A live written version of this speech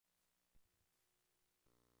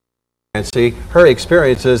Nancy her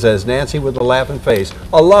experiences as Nancy with the laughing face,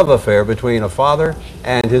 a love affair between a father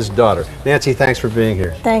and his daughter. Nancy, thanks for being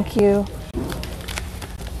here. Thank you.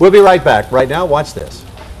 We'll be right back. Right now, watch this.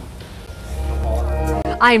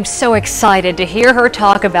 I am so excited to hear her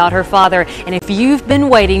talk about her father, and if you've been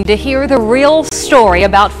waiting to hear the real story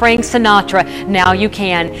about Frank Sinatra, now you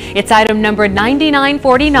can. It's item number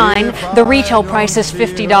 99.49. The retail price is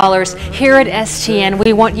 $50. Here at STN,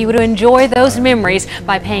 we want you to enjoy those memories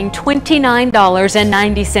by paying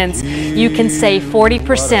 $29.90. You can save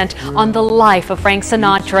 40% on the life of Frank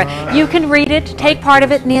Sinatra. You can read it, take part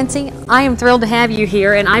of it. Nancy, I am thrilled to have you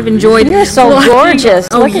here, and I've enjoyed it. You're so gorgeous.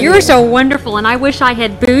 Oh, you're so wonderful, and I wish I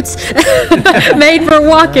had boots made for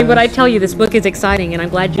walking, but I tell you, this book is exciting, and I'm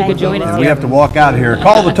glad you could join us We here. have to walk out here.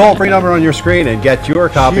 Call the toll-free number on your screen and get your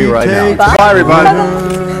copy right now. Bye, everybody.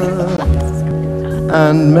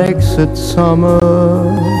 And makes it summer,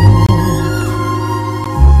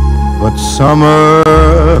 but summer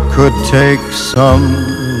could take some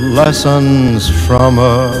lessons from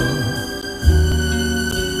her.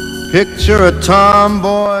 Picture a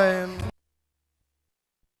tomboy